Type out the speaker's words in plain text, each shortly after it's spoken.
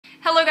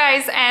Hello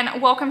guys, and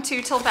welcome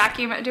to Till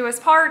Vacuum Do Us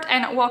Part,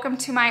 and welcome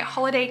to my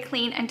holiday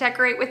clean and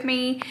decorate with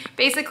me.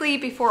 Basically,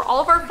 before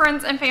all of our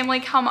friends and family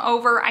come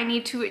over, I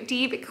need to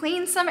deep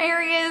clean some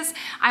areas.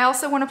 I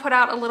also want to put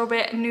out a little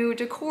bit new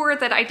decor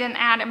that I didn't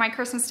add in my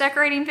Christmas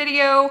decorating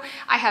video.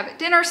 I have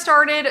dinner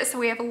started, so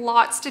we have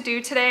lots to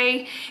do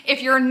today.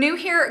 If you're new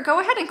here, go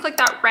ahead and click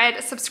that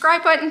red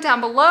subscribe button down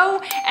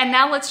below, and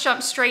now let's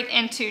jump straight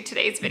into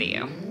today's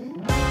video.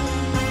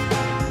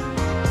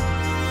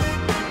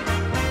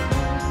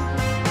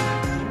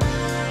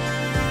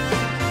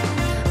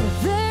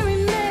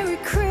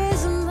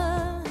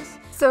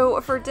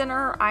 So for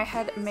dinner, I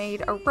had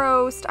made a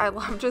roast. I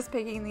love just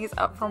picking these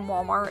up from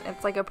Walmart.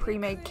 It's like a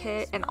pre-made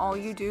kit and all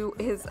you do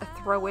is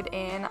throw it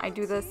in. I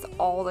do this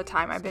all the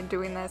time. I've been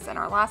doing this in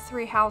our last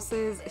 3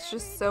 houses. It's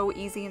just so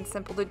easy and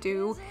simple to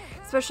do,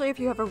 especially if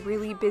you have a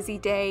really busy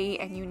day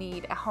and you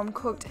need a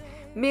home-cooked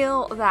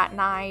meal that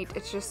night.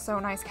 It's just so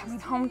nice coming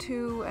home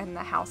to, and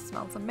the house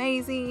smells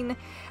amazing.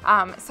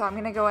 So I'm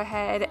gonna go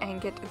ahead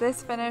and get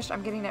this finished.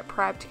 I'm getting it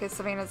prepped because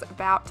Savannah's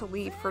about to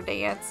leave for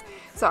dance,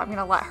 so I'm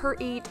gonna let her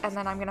eat, and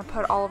then I'm gonna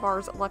put all of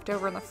ours left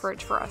over in the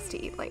fridge for us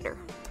to eat later.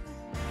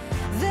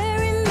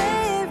 Very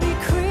Merry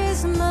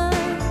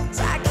Christmas,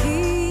 I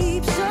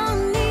keep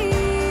so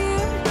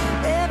near.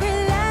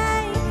 Every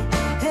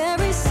light,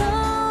 every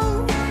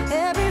song,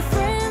 every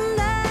friend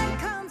that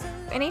comes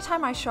along.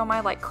 Anytime I show my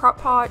like crock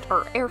pot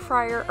or air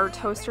fryer or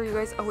toaster, you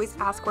guys always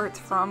ask where it's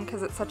from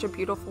because it's such a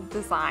beautiful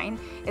design.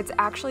 It's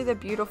actually the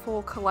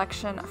Beautiful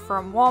collection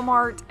from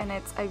Walmart, and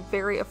it's a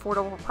very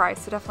affordable price,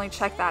 so definitely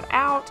check that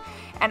out.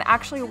 And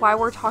actually, while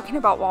we're talking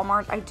about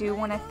Walmart, I do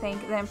want to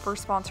thank them for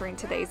sponsoring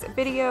today's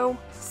video.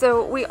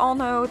 So we all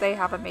know they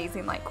have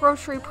amazing like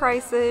grocery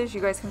prices.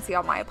 You guys can see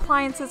all my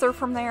appliances are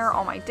from there,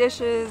 all my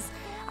dishes.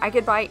 I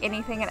could buy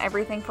anything and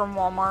everything from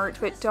Walmart,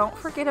 but don't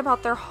forget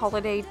about their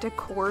holiday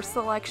decor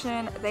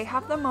selection. They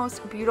have the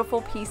most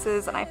beautiful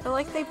pieces, and I feel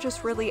like they've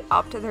just really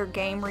upped their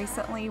game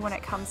recently when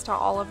it comes to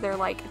all of their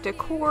like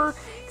decor,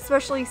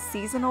 especially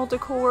seasonal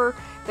decor.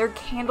 Their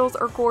candles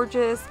are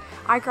gorgeous.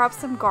 I grabbed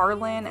some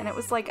Garland and it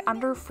was like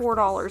under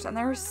 $4, and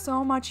there's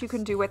so much you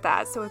can do with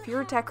that. So if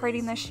you're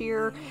decorating this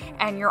year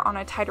and you're on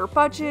a tighter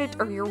budget,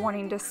 or you're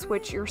wanting to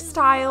switch your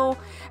style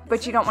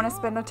but you don't want to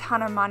spend a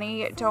ton of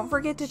money, don't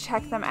forget to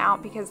check them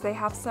out because they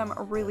have some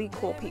really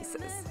cool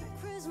pieces.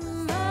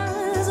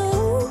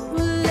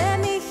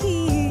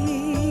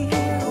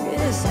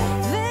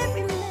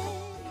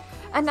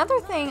 Another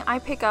thing I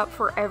pick up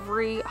for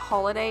every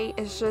holiday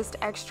is just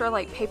extra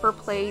like paper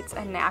plates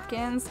and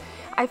napkins.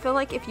 I feel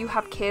like if you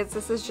have kids,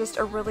 this is just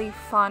a really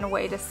fun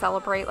way to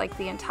celebrate like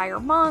the entire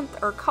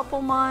month or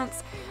couple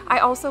months. I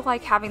also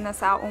like having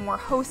this out when we're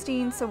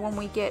hosting, so when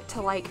we get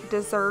to like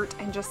dessert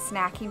and just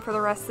snacking for the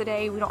rest of the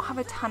day, we don't have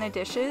a ton of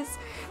dishes.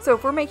 So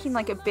if we're making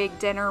like a big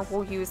dinner,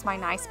 we'll use my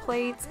nice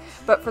plates,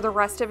 but for the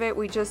rest of it,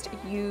 we just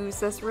use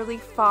this really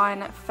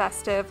fun,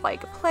 festive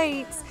like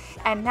plates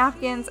and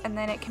napkins, and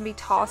then it can be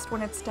tossed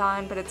when it's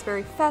done, but it's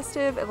very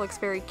festive. It looks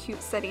very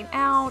cute sitting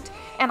out,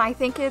 and I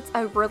think it's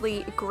a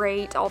really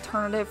great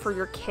alternative for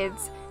your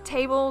kids'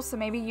 table. So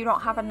maybe you don't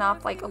have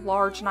enough like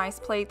large nice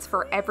plates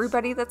for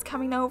everybody that's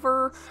coming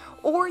over,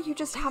 or you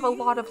just have a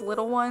lot of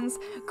little ones.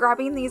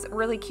 Grabbing these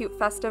really cute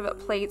festive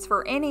plates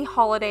for any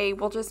holiday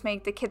will just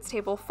make the kids'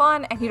 table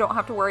fun, and you don't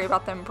have to worry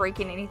about them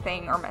breaking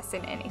anything or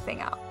messing anything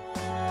up.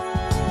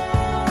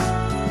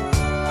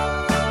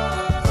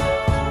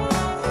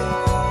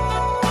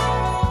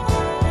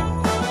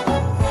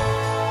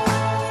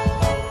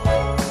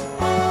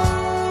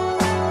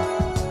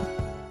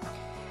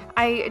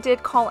 I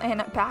did call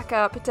in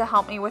backup to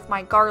help me with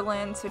my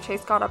garland, so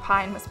Chase got up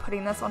high and was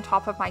putting this on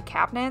top of my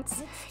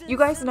cabinets. You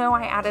guys know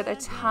I added a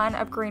ton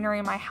of greenery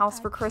in my house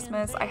for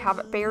Christmas. I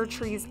have bare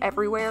trees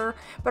everywhere,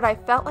 but I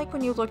felt like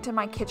when you looked in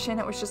my kitchen,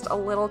 it was just a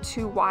little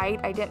too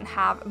wide. I didn't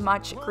have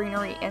much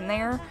greenery in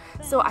there,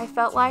 so I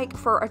felt like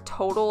for a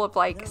total of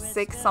like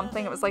 6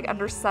 something, it was like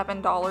under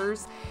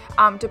 $7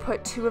 to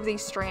put 2 of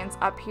these strands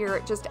up here.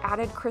 It just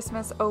added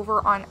Christmas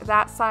over on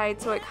that side,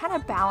 so it kind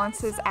of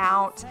balances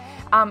out.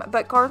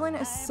 But garland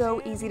is so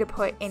easy to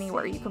put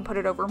anywhere. You can put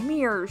it over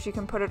mirrors, you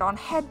can put it on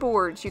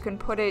headboards, you can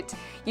put it,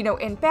 you know,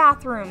 in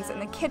bathrooms, in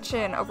the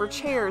kitchen, over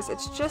chairs.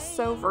 It's just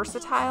so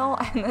versatile,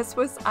 and this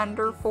was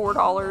under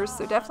 $4,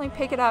 so definitely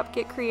pick it up,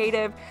 get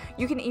creative.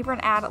 You can even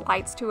add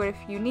lights to it if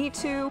you need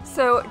to.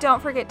 So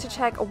don't forget to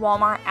check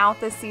Walmart out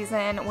this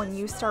season when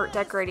you start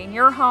decorating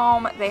your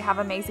home. They have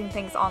amazing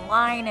things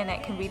online, and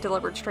it can be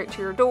delivered straight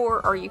to your door,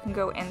 or you can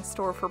go in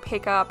store for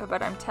pickup,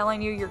 but I'm telling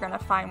you, you're gonna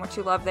find what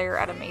you love there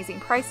at amazing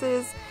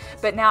prices.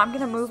 But now I'm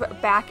gonna move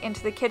back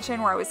into the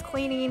kitchen where I was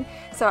cleaning.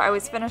 So I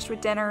was finished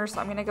with dinner, so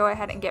I'm gonna go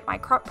ahead and get my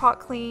crock pot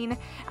clean,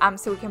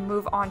 so we can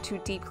move on to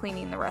deep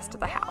cleaning the rest of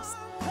the house.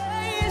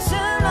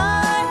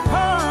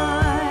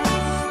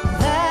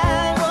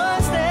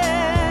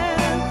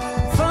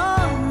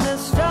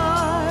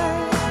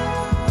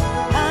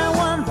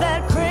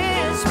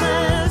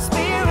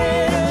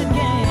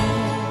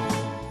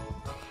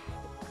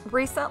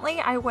 Recently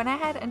Recently, I went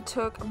ahead and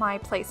took my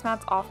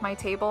placemats off my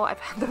table. I've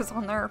had those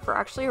on there for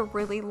actually a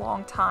really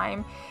long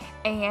time.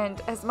 And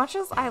as much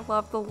as I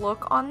love the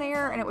look on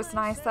there, and it was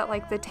nice that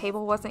like the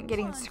table wasn't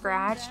getting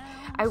scratched,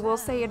 I will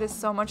say it is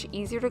so much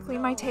easier to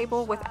clean my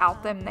table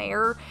without them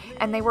there.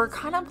 And they were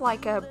kind of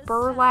like a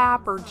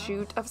burlap or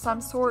jute of some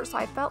sort, so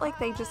I felt like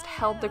they just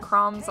held the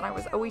crumbs and I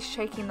was always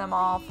shaking them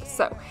off.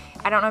 So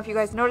I don't know if you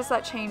guys noticed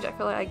that change. I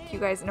feel like you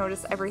guys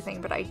noticed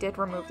everything, but I did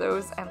remove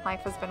those, and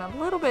life has been a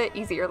little bit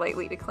easier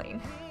lately to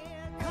clean.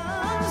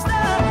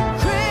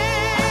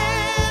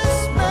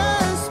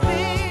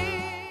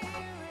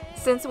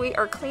 Since we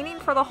are cleaning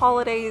for the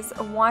holidays,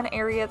 one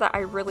area that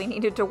I really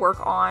needed to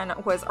work on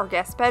was our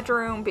guest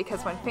bedroom,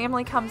 because when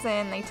family comes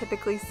in, they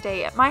typically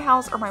stay at my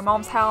house or my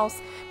mom's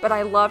house, but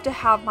I love to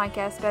have my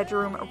guest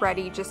bedroom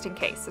ready just in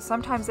case. So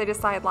sometimes they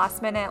decide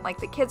last minute, like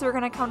the kids are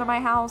going to come to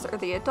my house or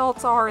the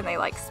adults are, and they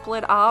like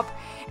split up,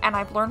 and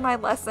I've learned my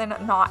lesson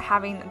not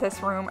having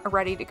this room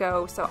ready to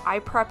go, so I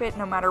prep it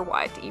no matter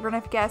what. Even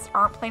if guests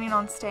aren't planning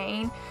on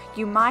staying,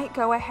 you might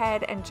go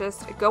ahead and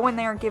just go in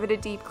there and give it a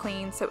deep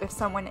clean, so if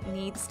someone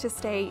needs to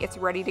stay, it's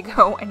ready to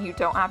go and you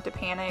don't have to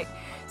panic.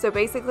 So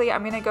basically,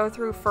 I'm going to go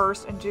through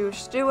first and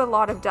just do a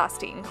lot of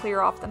dusting,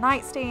 clear off the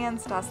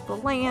nightstands, dust the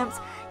lamps.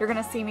 You're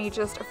going to see me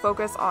just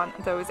focus on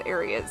those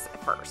areas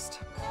first.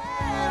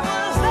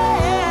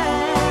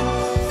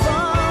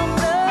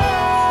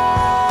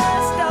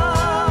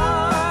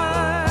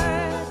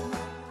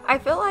 I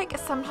feel like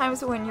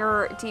sometimes when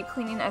you're deep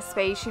cleaning a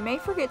space, you may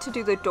forget to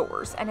do the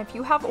doors, and if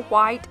you have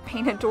white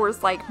painted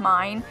doors like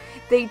mine,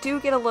 they do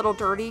get a little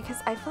dirty because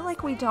I feel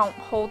like we don't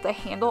hold the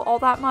handle all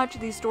that much.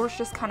 These doors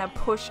just kind of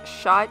push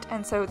shut,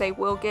 and so they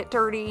will get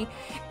dirty,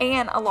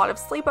 and a lot of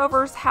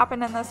sleepovers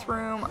happen in this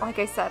room. Like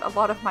I said, a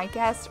lot of my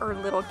guests are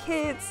little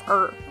kids,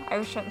 or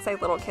I shouldn't say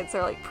little kids,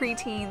 they're like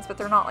preteens, but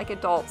they're not like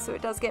adults, so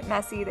it does get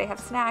messy. They have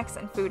snacks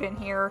and food in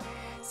here,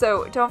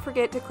 so don't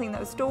forget to clean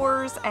those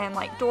doors and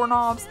like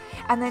doorknobs.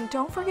 And then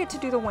don't forget to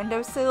do the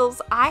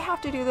windowsills. I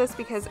have to do this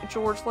because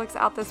George looks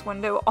out this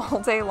window all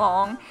day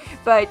long,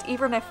 but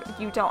even if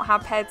you don't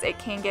have pets, it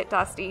can get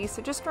dusty,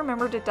 so just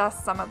remember to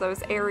dust some of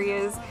those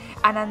areas.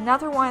 And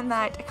another one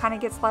that kind of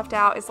gets left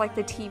out is like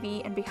the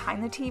TV and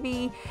behind the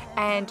TV,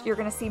 and you're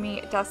gonna see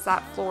me dust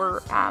that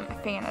floor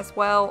fan as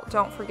well.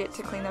 Don't forget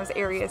to clean those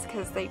areas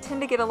because they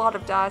tend to get a lot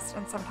of dust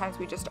and sometimes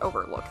we just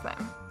overlook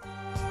them.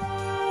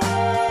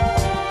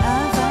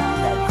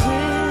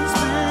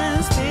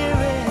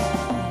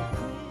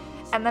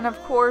 And then of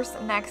course,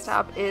 next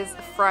up is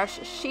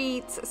fresh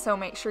sheets, so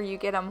make sure you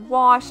get them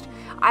washed.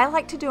 I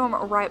like to do them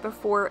right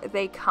before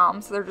they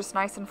come, so they're just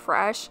nice and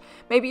fresh.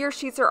 Maybe your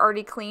sheets are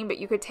already clean, but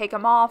you could take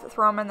them off,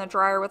 throw them in the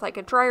dryer with like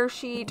a dryer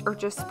sheet, or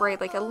just spray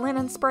like a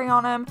linen spray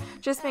on them.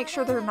 Just make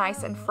sure they're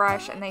nice and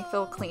fresh and they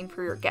feel clean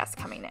for your guests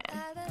coming in.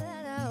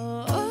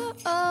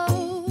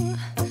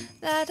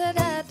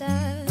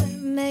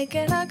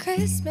 Making our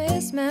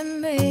Christmas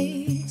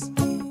memories.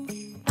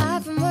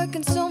 I've been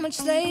working so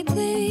much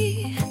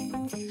lately,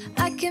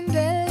 I can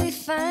barely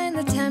find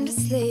the time to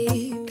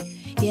sleep.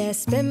 Yeah, I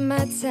spend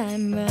my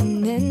time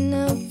running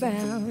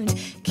around,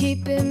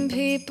 keeping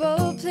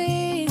people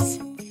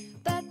pleased.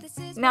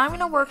 Now I'm going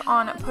to work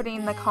on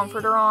putting the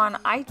comforter on.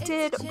 I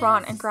did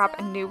run and grab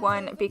a new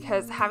one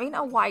because having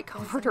a white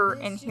comforter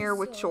in here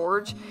with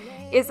George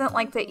isn't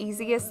like the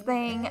easiest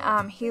thing.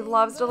 He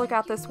loves to look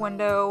out this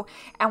window,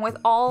 and with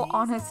all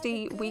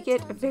honesty, we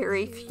get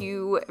very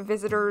few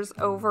visitors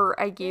over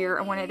a year,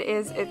 and when it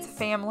is, it's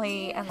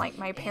family, and like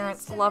my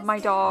parents love my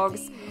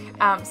dogs,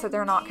 so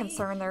they're not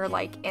concerned they're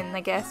like in the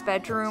guest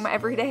bedroom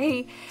every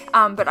day,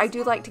 but I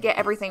do like to get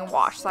everything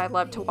washed, so I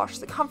love to wash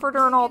the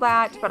comforter and all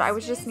that, but I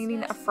was just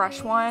needing a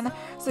fresh one.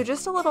 So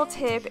just a little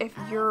tip, if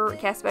your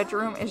guest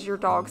bedroom is your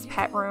dog's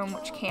pet room,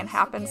 which can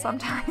happen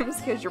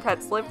sometimes because your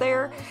pets live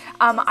there,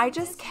 I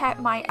just kept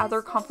my other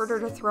comforter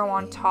to throw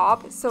on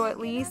top, so at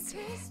least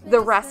the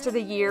rest of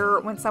the year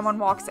when someone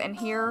walks in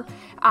here,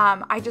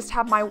 I just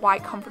have my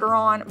white comforter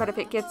on, but if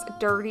it gets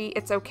dirty,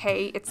 it's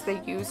okay, it's the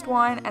used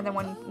one, and then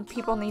when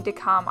people need to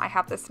come, I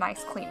have this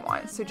nice clean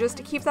one. So just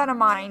to keep that in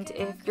mind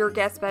if your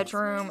guest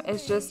bedroom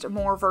is just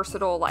more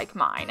versatile like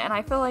mine, and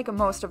I feel like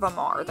most of them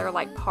are. They're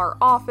like part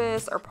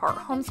office or part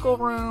homeschool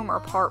room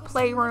or part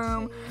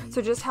playroom,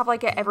 so just have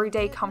like an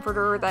everyday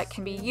comforter that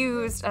can be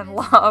used and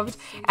loved,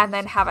 and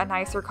then have a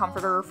nicer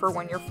comforter for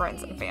when your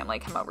friends and family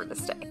come over to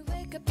stay.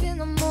 Wake up in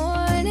the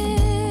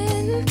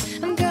morning,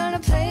 I'm gonna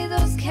play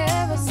those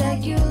carols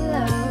that you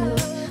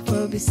love.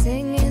 We'll be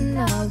singing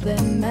all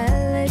the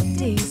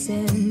melodies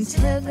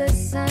until the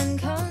sun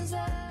comes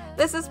up.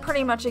 This is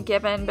pretty much a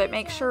given, but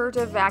make sure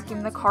to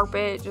vacuum the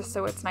carpet just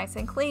so it's nice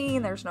and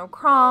clean. There's no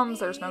crumbs,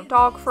 there's no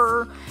dog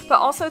fur, but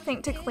also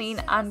think to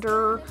clean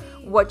under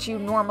what you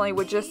normally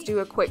would just do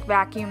a quick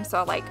vacuum.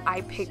 So like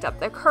I picked up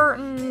the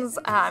curtains,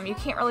 you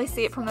can't really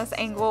see it from this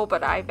angle,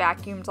 but I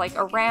vacuumed like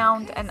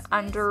around and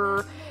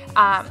under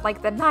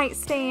like the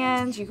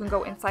nightstands. You can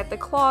go inside the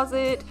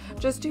closet,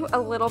 just do a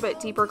little bit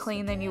deeper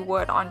clean than you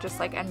would on just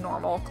like a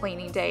normal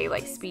cleaning day,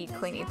 like speed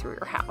cleaning through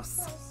your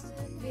house.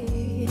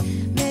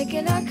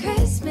 making our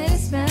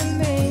Christmas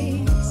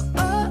memories.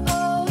 Oh,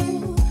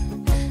 oh,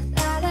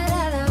 da da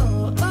da da,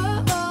 oh,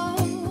 oh,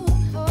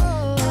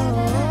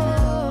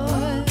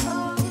 oh,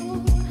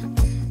 oh,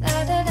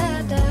 da da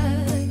da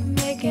da,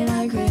 making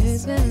our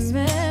Christmas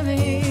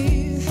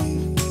memories.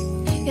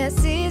 Yes,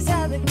 these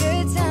are the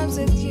good times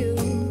with you.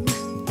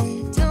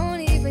 Don't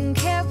even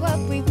care what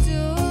we do.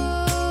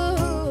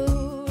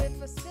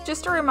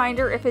 Just a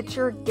reminder, if it's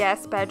your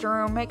guest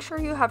bedroom, make sure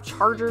you have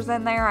chargers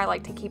in there. I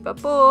like to keep a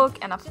book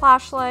and a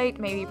flashlight,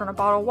 maybe even a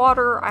bottle of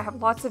water. I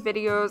have lots of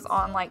videos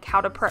on like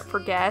how to prep for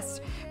guests,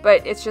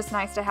 but it's just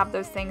nice to have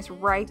those things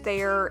right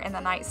there in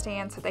the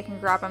nightstand so they can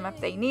grab them if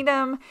they need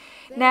them.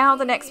 Now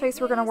the next space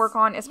we're going to work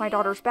on is my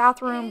daughter's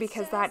bathroom,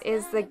 because that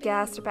is the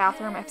guest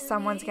bathroom if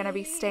someone's going to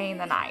be staying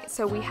the night.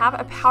 So we have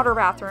a powder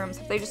bathroom,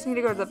 so if they just need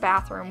to go to the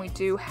bathroom, we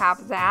do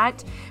have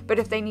that. But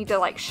if they need to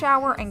like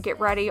shower and get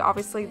ready,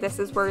 obviously this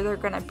is where they're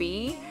going to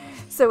be.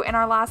 So in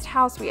our last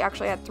house, we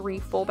actually had 3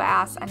 full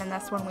baths, and in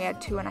this one we had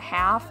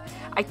 2.5.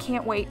 I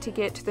can't wait to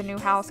get to the new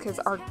house because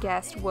our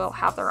guests will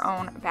have their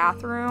own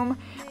bathroom,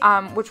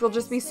 which will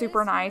just be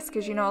super nice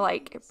because, you know,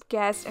 like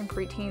guests and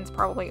preteens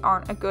probably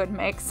aren't a good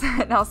mix.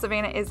 Now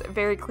Savannah is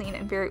very clean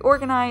and very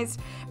organized,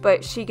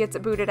 but she gets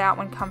booted out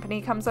when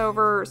company comes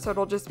over, so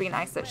it'll just be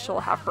nice that she'll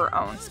have her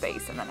own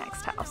space in the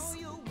next house.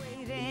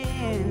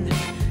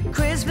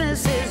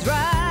 Christmas is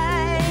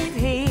right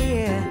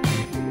here.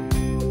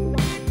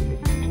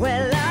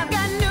 Well, I've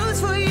got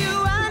news for you,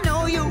 I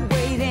know you're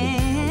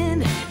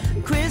waiting.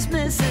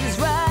 Christmas is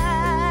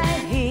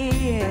right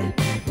here.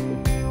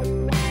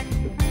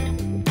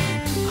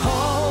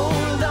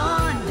 Hold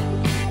on,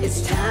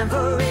 it's time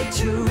for it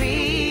to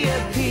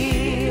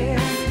reappear.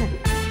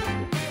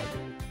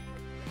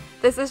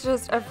 This is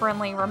just a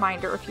friendly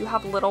reminder. If you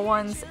have little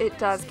ones, it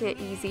does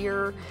get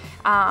easier.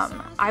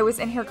 I was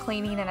in here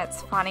cleaning, and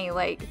it's funny,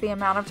 like the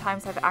amount of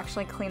times I've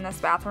actually cleaned this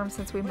bathroom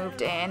since we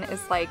moved in is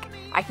like,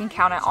 I can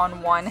count it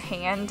on one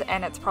hand,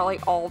 and it's probably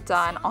all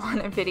done on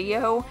a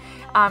video.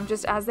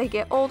 Just as they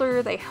get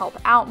older, they help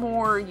out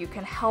more. You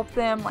can help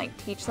them, like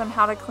teach them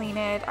how to clean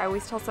it. I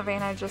always tell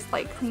Savannah, just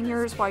like clean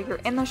yours while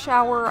you're in the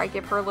shower. I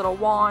give her a little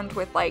wand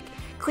with like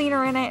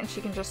cleaner in it, and she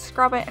can just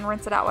scrub it and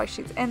rinse it out while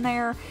she's in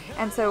there.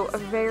 And so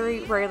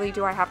very rarely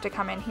do I have to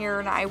come in here,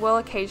 and I will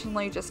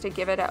occasionally just to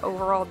give it an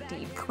overall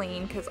deep clean,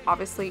 because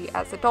obviously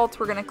as adults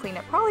we're going to clean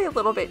it probably a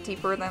little bit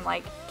deeper than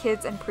like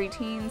kids and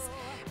preteens.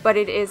 But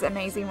it is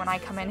amazing when I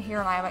come in here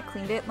and I haven't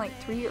cleaned it in like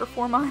 3 or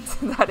 4 months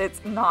that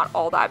it's not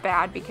all that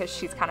bad, because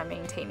she's kind of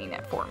maintaining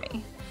it for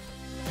me.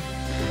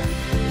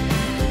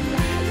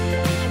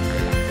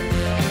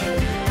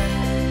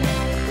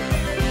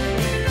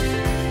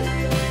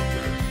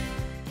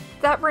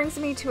 That brings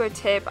me to a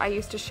tip I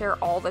used to share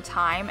all the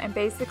time, and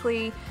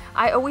basically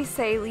I always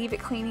say leave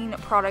cleaning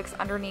products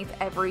underneath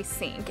every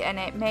sink, and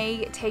it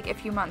may take a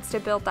few months to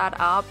build that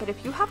up, but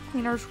if you have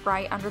cleaners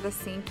right under the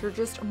sink, you're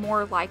just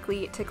more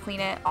likely to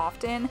clean it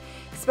often,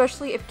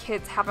 especially if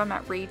kids have them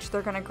at reach.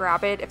 They're going to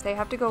grab it. If they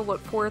have to go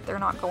look for it, they're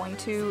not going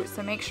to,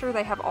 so make sure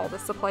they have all the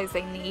supplies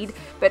they need,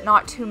 but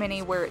not too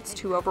many where it's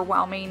too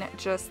overwhelming,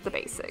 just the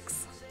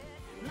basics.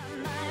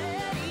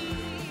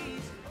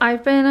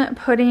 I've been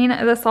putting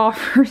this off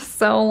for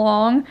so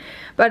long,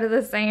 but at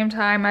the same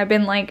time I've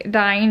been like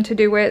dying to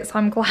do it, so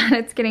I'm glad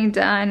it's getting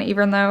done,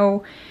 even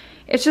though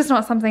it's just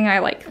not something I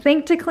like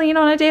think to clean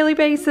on a daily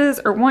basis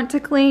or want to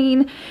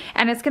clean.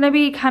 And it's gonna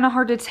be kind of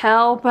hard to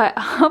tell, but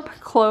up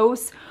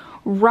close,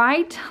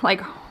 right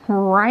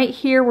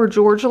here where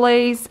George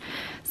lays,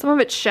 some of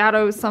it's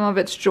shadows, some of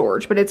it's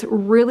George, but it's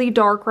really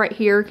dark right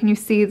here. Can you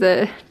see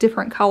the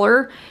different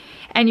color?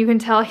 And you can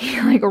tell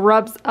he like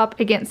rubs up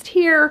against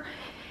here.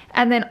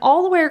 And then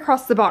all the way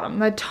across the bottom.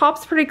 The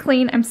top's pretty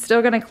clean. I'm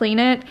still gonna clean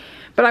it,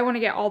 but I wanna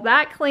get all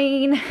that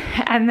clean.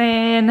 And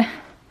then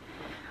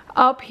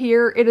up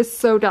here, it is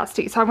so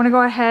dusty. So I'm gonna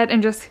go ahead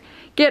and just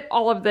get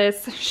all of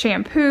this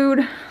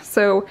shampooed.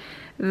 So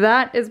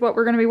that is what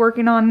we're gonna be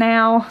working on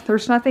now.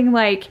 There's nothing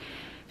like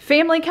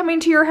family coming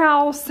to your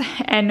house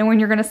and knowing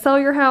you're gonna sell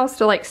your house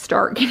to like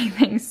start getting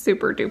things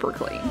super duper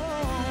clean.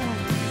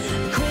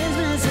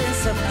 Christmas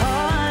is a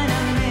part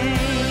of me.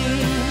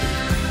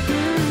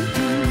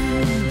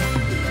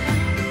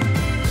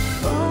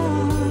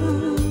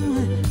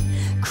 Oh,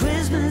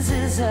 Christmas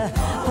is a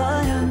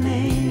part of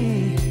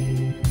me.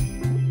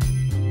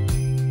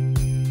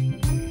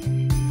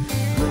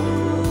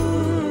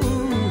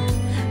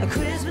 Ooh,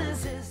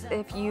 Christmas is a...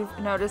 If you've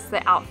noticed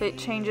the outfit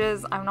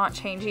changes, I'm not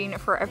changing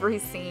for every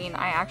scene.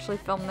 I actually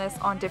film this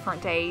on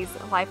different days.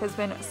 Life has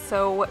been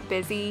so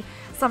busy.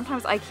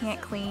 Sometimes I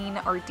can't clean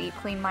or deep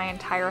clean my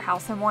entire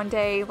house in one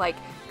day. Like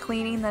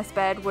cleaning this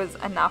bed was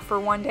enough for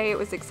one day. It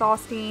was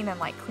exhausting, and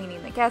like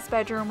cleaning the guest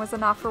bedroom was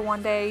enough for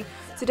one day.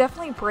 So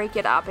definitely break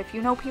it up. If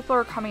you know people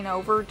are coming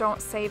over,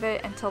 don't save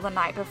it until the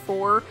night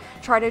before.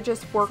 Try to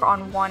just work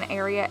on one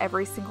area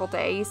every single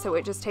day, so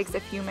it just takes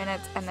a few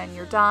minutes and then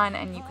you're done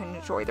and you can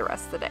enjoy the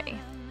rest of the day.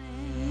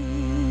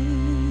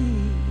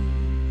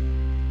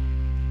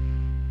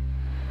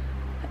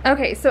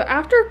 Okay, so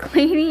after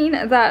cleaning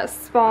that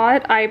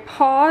spot, I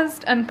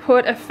paused and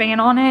put a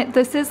fan on it.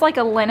 This is like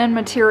a linen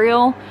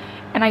material,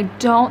 and I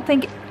don't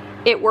think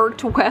it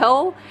worked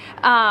well.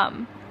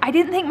 I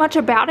didn't think much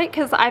about it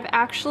because I've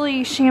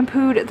actually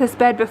shampooed this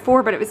bed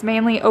before, but it was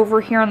mainly over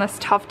here on this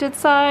tufted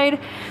side.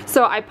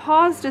 So I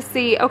paused to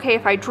see, okay,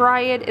 if I dry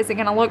it, is it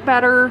gonna look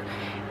better?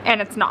 And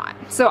it's not.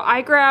 So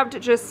I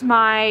grabbed just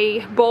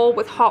my bowl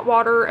with hot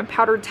water and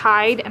powdered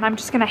Tide, and I'm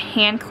just gonna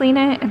hand clean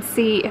it and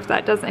see if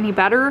that does any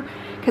better,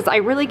 because I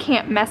really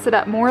can't mess it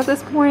up more at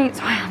this point,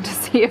 so I have to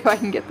see if I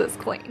can get this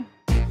clean.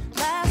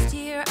 Last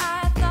year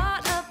I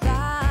thought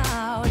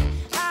about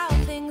how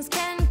things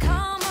can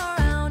come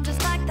around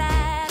just like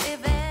that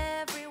if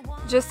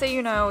everyone... Just so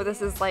you know,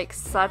 this is like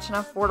such an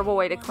affordable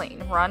way to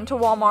clean. Run to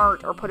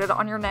Walmart or put it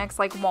on your next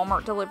like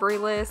Walmart delivery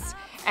list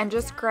and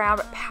just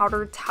grab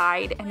powdered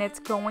Tide, and it's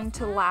going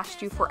to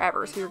last you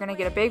forever. So you're gonna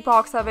get a big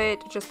box of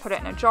it, just put it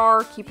in a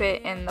jar, keep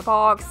it in the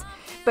box,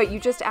 but you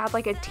just add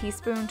like a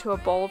teaspoon to a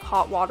bowl of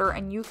hot water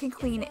and you can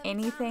clean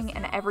anything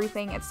and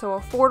everything. It's so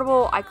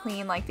affordable. I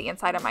clean like the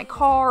inside of my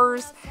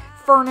cars,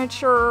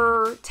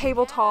 furniture,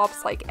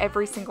 tabletops, like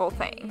every single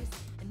thing.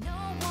 No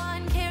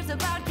one cares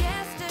about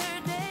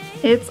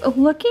yesterday. It's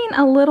looking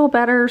a little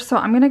better, so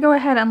I'm gonna go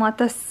ahead and let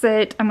this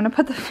sit. I'm gonna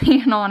put the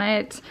fan on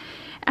it,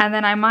 and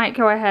then I might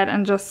go ahead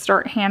and just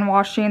start hand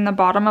washing the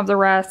bottom of the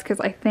rest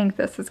because I think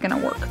this is gonna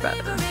work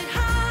better.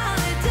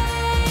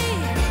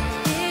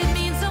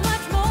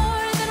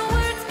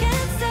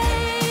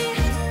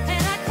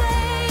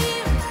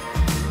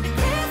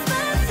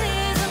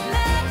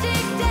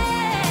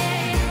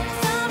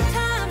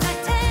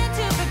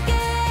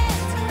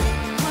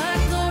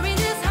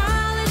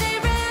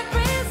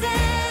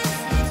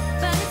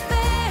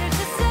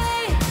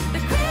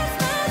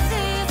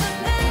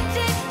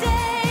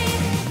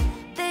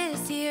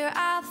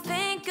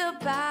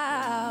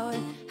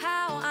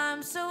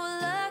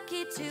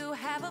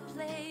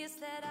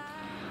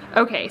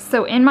 Okay,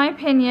 so in my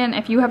opinion,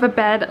 if you have a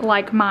bed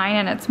like mine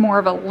and it's more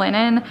of a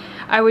linen,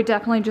 I would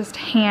definitely just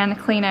hand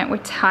clean it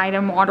with Tide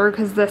and water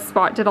because this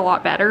spot did a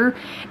lot better.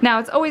 Now,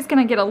 it's always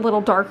going to get a little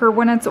darker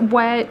when it's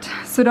wet,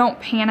 so don't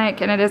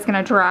panic, and it is going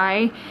to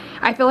dry.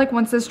 I feel like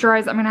once this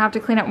dries, I'm going to have to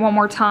clean it one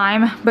more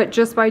time, but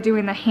just by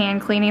doing the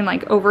hand cleaning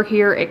like over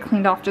here, it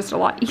cleaned off just a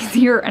lot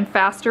easier and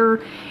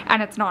faster,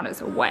 and it's not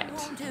as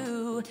wet.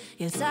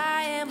 Yes,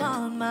 I am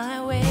on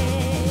my way.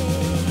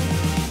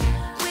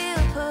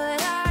 We'll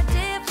put our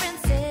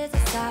differences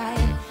aside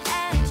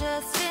and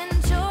just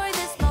enjoy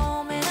this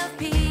moment of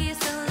peace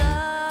and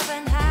love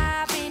and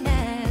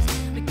happiness.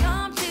 We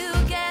come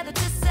together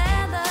to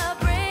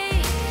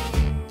celebrate.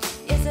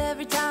 Yes,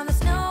 every time the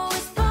snow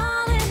is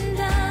falling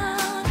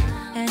down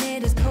and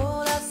it is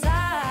cold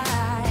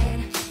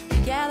outside, we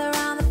gather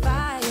around the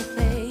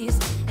fireplace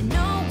and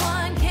no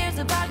one cares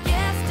about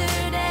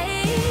yesterday.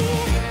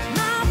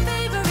 My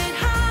favorite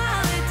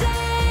holiday,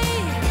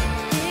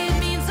 it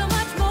means so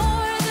much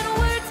more than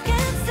words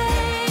can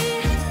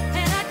say.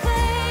 And I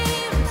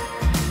claim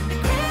that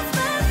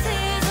Christmas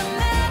is a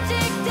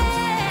magic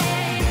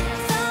day.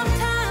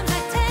 Sometimes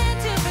I tend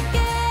to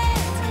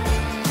forget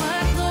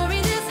what glory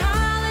this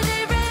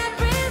holiday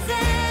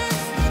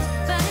represents,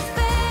 but it's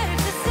fair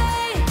to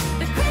say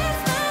that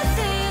Christmas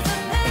is a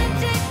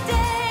magic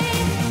day.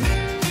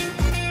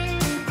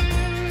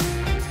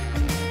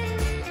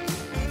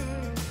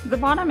 The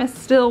bottom is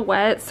still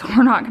wet, so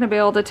we're not going to be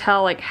able to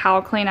tell like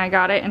how clean I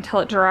got it until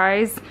it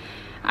dries.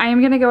 I am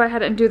going to go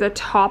ahead and do the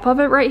top of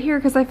it right here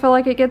because I feel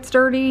like it gets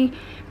dirty,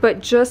 but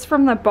just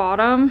from the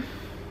bottom,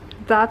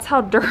 that's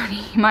how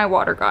dirty my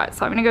water got.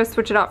 So I'm going to go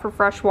switch it out for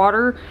fresh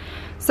water.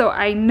 So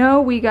I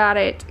know we got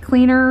it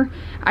cleaner.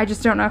 I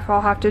just don't know if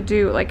I'll have to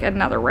do like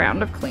another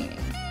round of cleaning.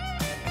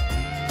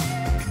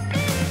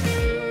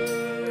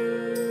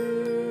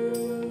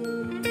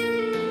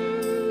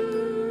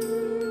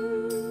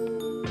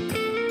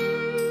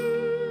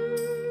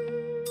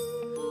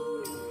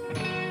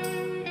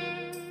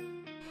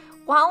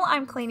 While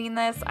I'm cleaning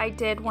this, I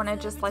did want to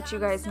just let you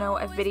guys know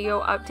a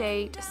video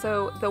update.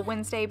 So the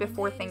Wednesday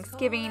before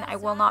Thanksgiving, I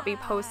will not be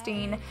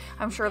posting.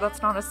 I'm sure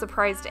that's not a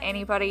surprise to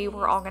anybody.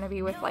 We're all going to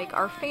be with like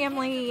our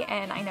family,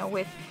 and I know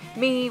with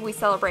me, we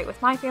celebrate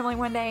with my family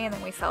one day, and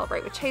then we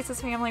celebrate with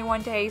Chase's family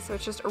one day, so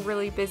it's just a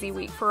really busy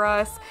week for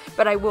us.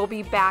 But I will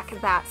be back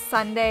that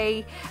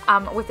Sunday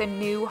with a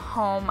new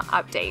home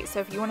update. So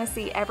if you want to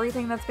see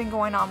everything that's been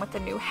going on with the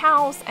new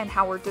house and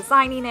how we're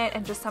designing it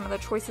and just some of the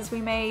choices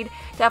we made,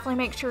 definitely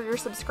make sure you're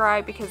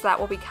subscribed because that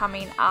will be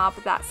coming up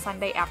that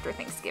Sunday after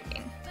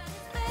Thanksgiving.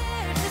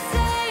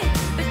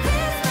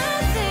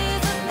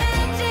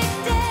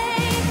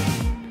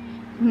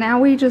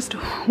 Now we just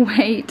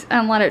wait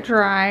and let it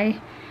dry,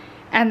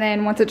 and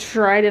then once it's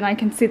dried and I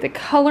can see the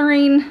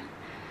coloring,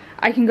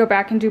 I can go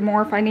back and do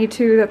more if I need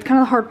to. That's kind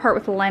of the hard part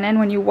with linen.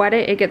 When you wet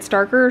it, it gets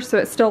darker, so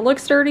it still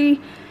looks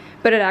dirty,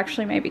 but it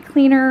actually may be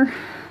cleaner.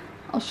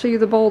 I'll show you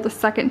the bowl the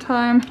second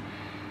time.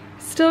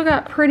 Still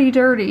got pretty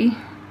dirty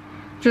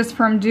just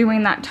from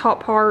doing that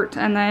top part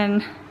and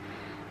then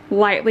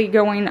lightly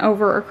going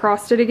over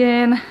across it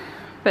again.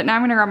 But now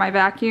I'm gonna grab my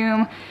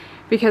vacuum,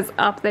 because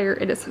up there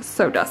it is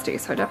so dusty,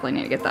 so I definitely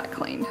need to get that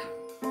cleaned.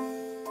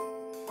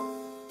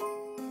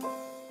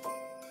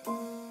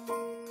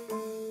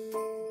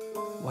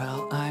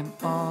 Well, I'm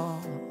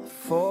all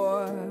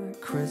for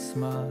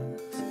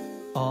Christmas,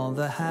 all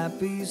the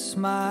happy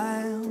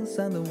smiles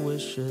and the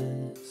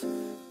wishes,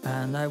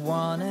 and I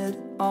want it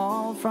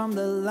all from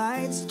the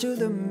lights to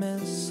the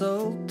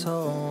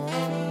mistletoe.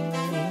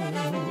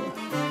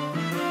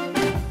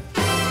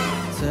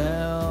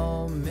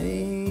 Tell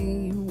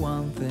me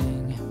one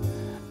thing,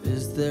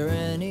 is there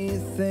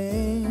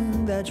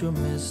anything that you're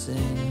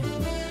missing?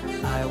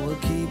 I will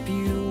keep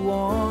you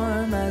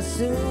warm as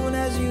soon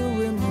as you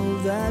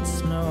remove that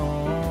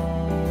snow.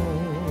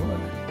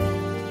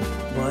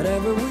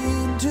 Whatever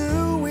we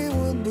do, we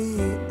will be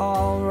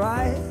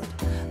alright.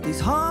 These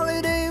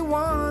holiday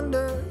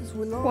wonders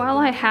will all... While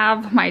I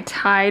have my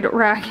Tide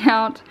rag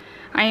out,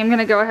 I am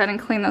gonna go ahead and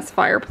clean this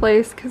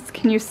fireplace, because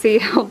can you see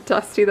how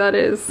dusty that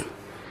is?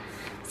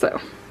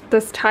 So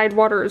this Tide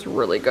water is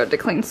really good to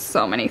clean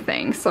so many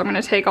things. So I'm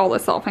gonna take all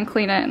this off and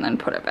clean it and then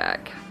put it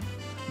back.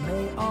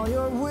 May all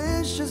your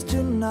wishes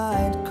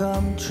tonight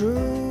come true.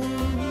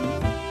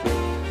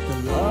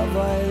 The love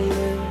I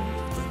lived,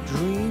 the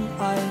dream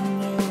I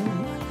knew.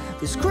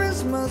 This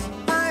Christmas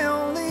I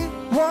only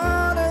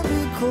wanna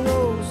be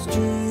close to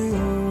you.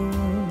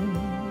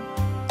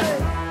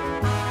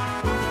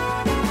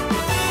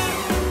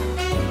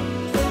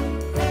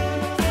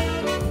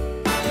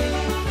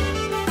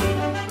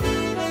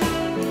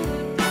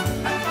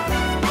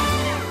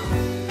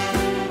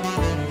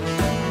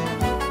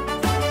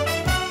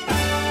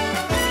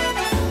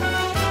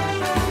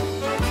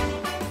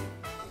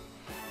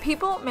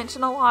 People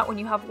mention a lot when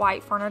you have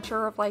white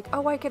furniture of like,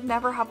 oh, I could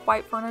never have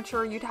white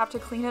furniture, you'd have to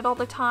clean it all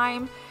the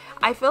time.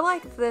 I feel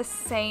like this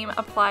same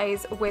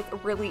applies with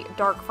really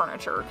dark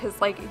furniture, because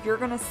like you're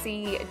gonna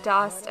see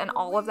dust and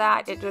all of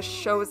that, it just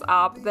shows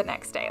up the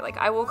next day. Like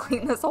I will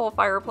clean this whole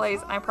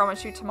fireplace and I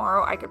promise you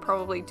tomorrow I could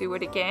probably do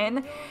it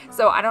again.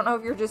 So I don't know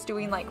if you're just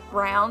doing like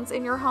browns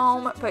in your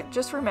home, but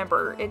just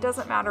remember, it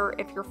doesn't matter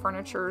if your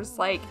furniture's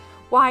like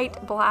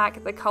white,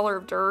 black, the color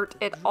of dirt,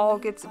 it all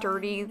gets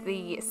dirty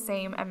the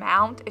same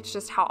amount. It's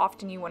just how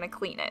often you want to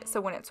clean it.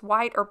 So when it's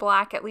white or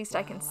black, at least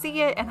I can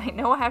see it and I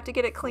know I have to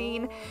get it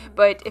clean.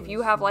 But if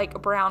you have like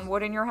brown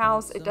wood in your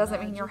house, it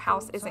doesn't mean your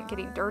house isn't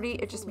getting dirty.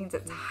 It just means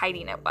it's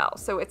hiding it well.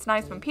 So it's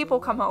nice when people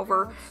come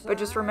over, but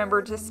just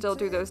remember to still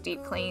do those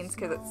deep cleans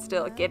because it's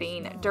still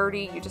getting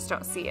dirty. You just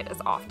don't see it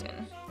as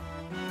often.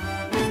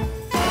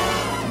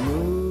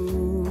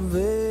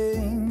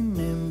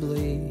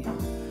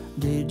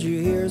 Did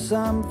you hear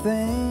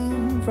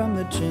something from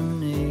the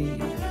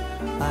chimney?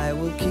 I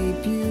will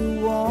keep you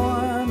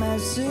warm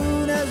as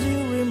soon as you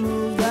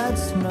remove that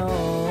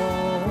snow.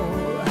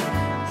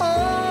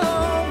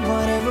 Oh,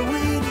 whatever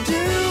we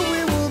do,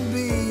 we will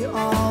be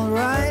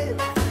alright.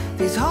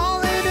 These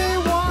holiday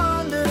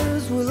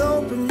wonders will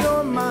open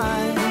your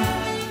mind.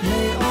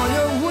 May all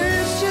your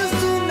wishes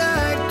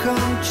tonight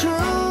come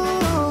true.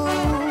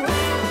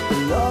 The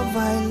love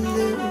I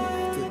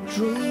lived, the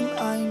dream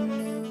I knew.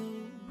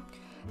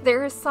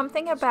 There is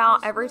something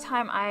about every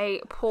time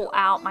I pull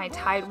out my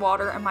Tide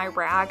water and my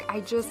rag,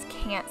 I just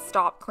can't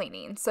stop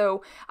cleaning.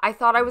 So I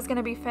thought I was going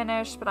to be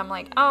finished, but I'm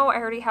like, oh, I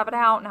already have it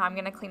out. Now I'm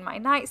going to clean my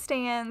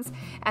nightstands,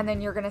 and then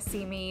you're going to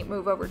see me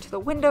move over to the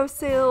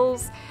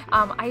windowsills.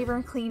 I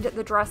even cleaned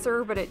the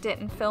dresser, but it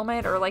didn't film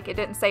it, or like it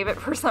didn't save it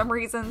for some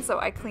reason, so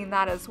I cleaned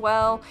that as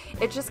well.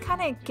 It just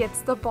kind of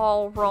gets the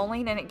ball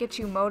rolling and it gets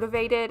you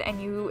motivated,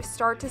 and you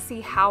start to see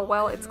how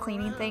well it's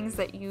cleaning things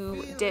that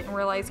you didn't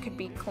realize could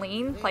be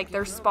clean. Like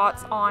there's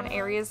spots on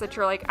areas that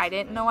you're like, I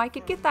didn't know I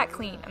could get that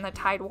clean, and the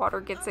Tide water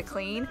gets it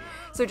clean.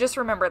 So just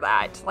remember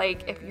that,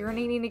 like if you're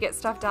needing to get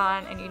stuff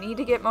done and you need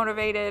to get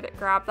motivated,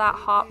 grab that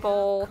hot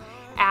bowl,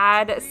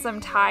 add some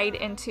Tide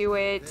into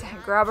it,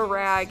 grab a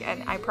rag,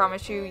 and I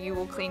promise you, you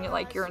will clean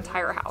like your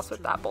entire house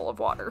with that bowl of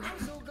water.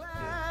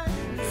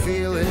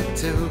 Feel it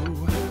too,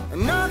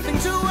 nothing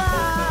to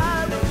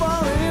hide,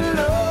 falling in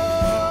love.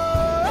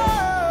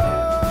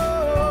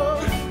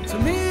 To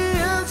me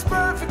it's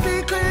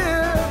perfectly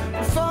clear,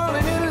 we're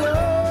falling in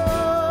love.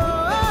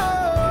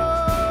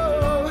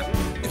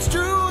 It's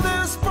true,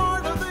 this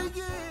part of the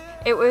year.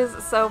 It was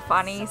so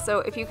funny. So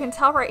if you can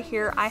tell right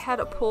here, I had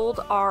pulled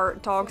our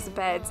dog's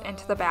beds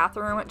into the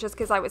bathroom just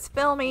because I was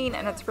filming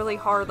and it's really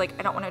hard. Like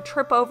I don't want to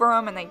trip over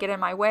them and they get in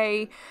my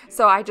way.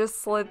 So I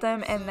just slid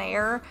them in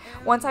there.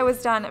 Once I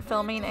was done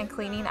filming and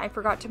cleaning, I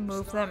forgot to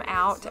move them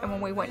out. And when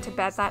we went to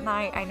bed that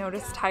night, I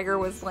noticed Tiger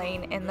was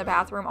laying in the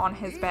bathroom on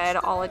his bed.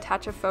 I'll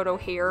attach a photo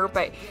here,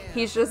 but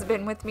he's just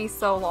been with me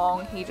so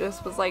long. He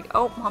just was like,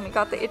 oh, mommy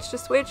got the itch to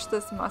switch.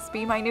 This must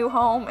be my new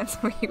home. And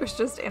so he was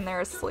just in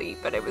there asleep,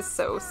 but it was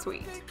so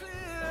sweet.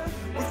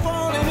 We're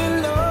falling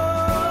in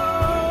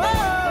love.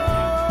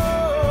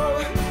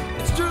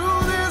 It's true,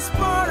 this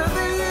part of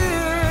the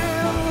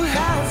year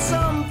has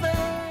something.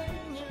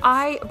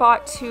 I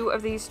bought 2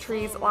 of these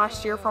trees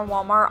last year from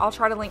Walmart. I'll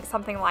try to link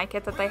something like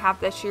it that they have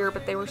this year,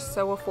 but they were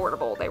so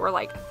affordable. They were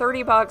like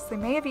 30 bucks. They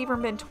may have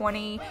even been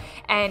 20,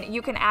 and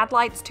you can add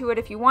lights to it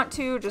if you want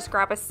to. Just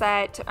grab a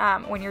set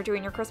when you're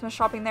doing your Christmas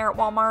shopping there at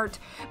Walmart.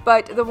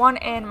 But the one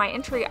in my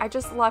entry, I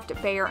just left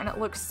bare, and it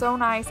looks so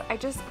nice. I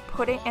just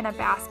put it in a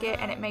basket,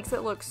 and it makes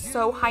it look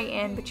so high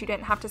end, but you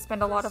didn't have to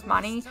spend a lot of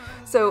money.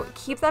 So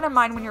keep that in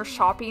mind when you're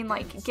shopping.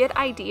 Like, get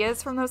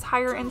ideas from those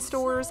higher end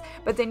stores,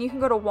 but then you can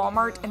go to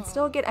Walmart and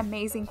still get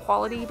amazing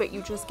quality, but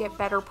you just get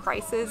better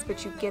prices,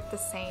 but you get the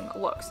same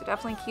look. So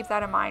definitely keep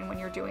that in mind when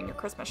you're doing your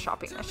Christmas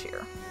shopping this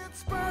year.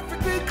 It's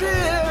perfectly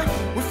clear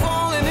we're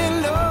falling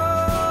in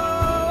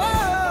love.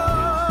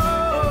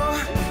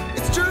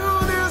 It's true,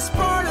 this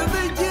part of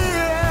the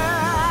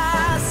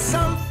year,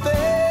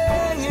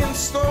 something in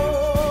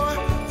store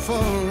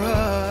for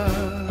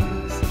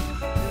us.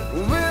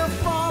 We're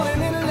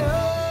falling in love.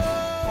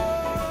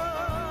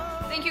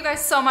 Thank you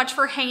guys so much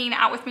for hanging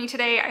out with me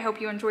today. I hope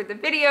you enjoyed the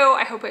video.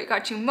 I hope it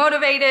got you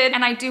motivated.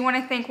 And I do want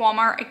to thank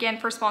Walmart again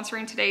for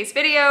sponsoring today's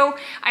video.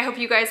 I hope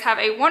you guys have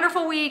a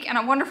wonderful week and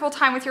a wonderful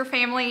time with your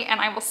family, and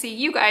I will see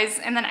you guys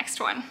in the next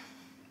one.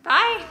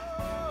 Bye.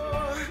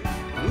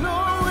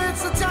 No,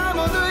 it's the time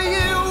of the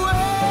year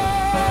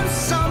when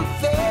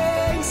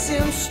something's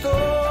in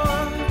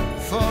store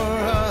for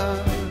us.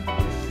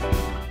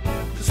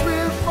 'Cause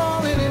we're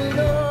falling in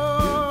love.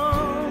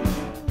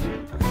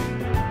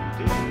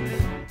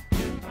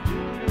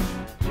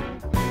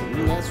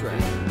 That's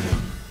right.